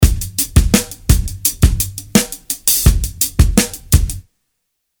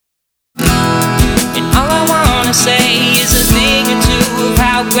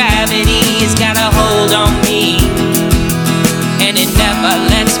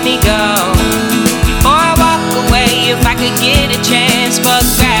me go. Before I walk away, if I could get a chance, but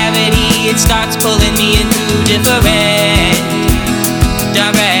gravity, it starts pulling me in two different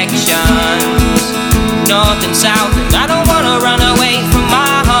directions, north and south. And I don't wanna run away from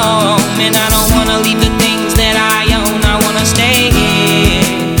my home, and I don't wanna leave the things that I own. I wanna stay here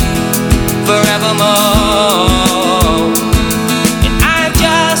forevermore. And I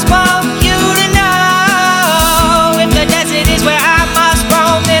just want you to know, if the desert is where I must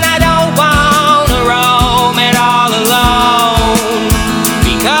roam, then I don't wanna roam it all alone.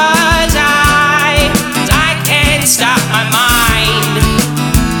 Because I can't stop my mind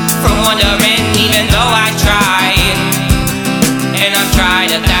from wandering, even though I try. And I've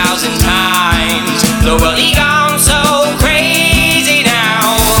tried 1,000 times. The world is gone so crazy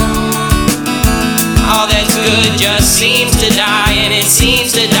now. All that's good just seems to die, and it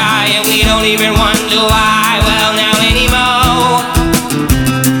seems to die, and we don't even wonder why. Well, now anymore.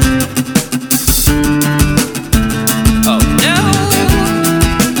 Oh no.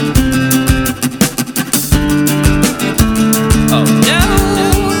 Oh no.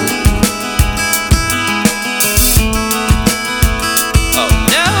 Oh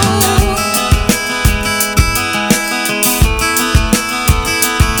no.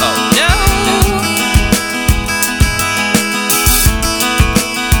 Oh no.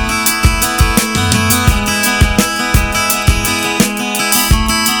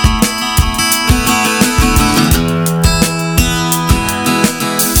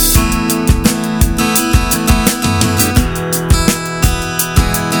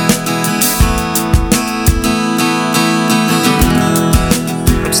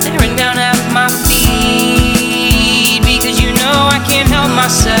 I'm staring down at my feet because you know I can't help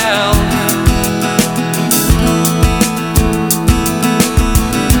myself.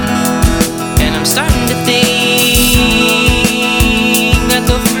 And I'm starting to think that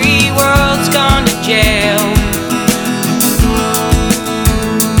the free world's gone to jail.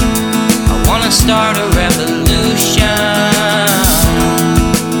 I wanna start a revolution.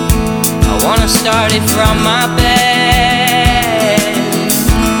 I wanna start it from my bed.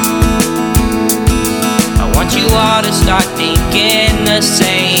 I want you all to start thinking the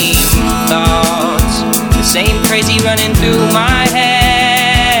same thoughts, the same crazy running through my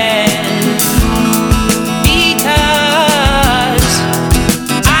head. Because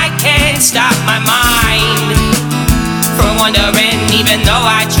I can't stop my mind from wandering, even though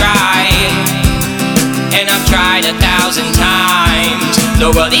I try. And I've tried 1,000 times. The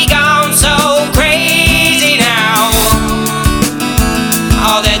world is gone so crazy now.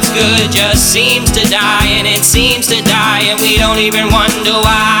 All that's good just seems to die, and it seems to die, and we don't even wonder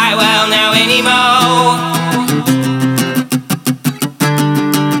why. Well, now anymore.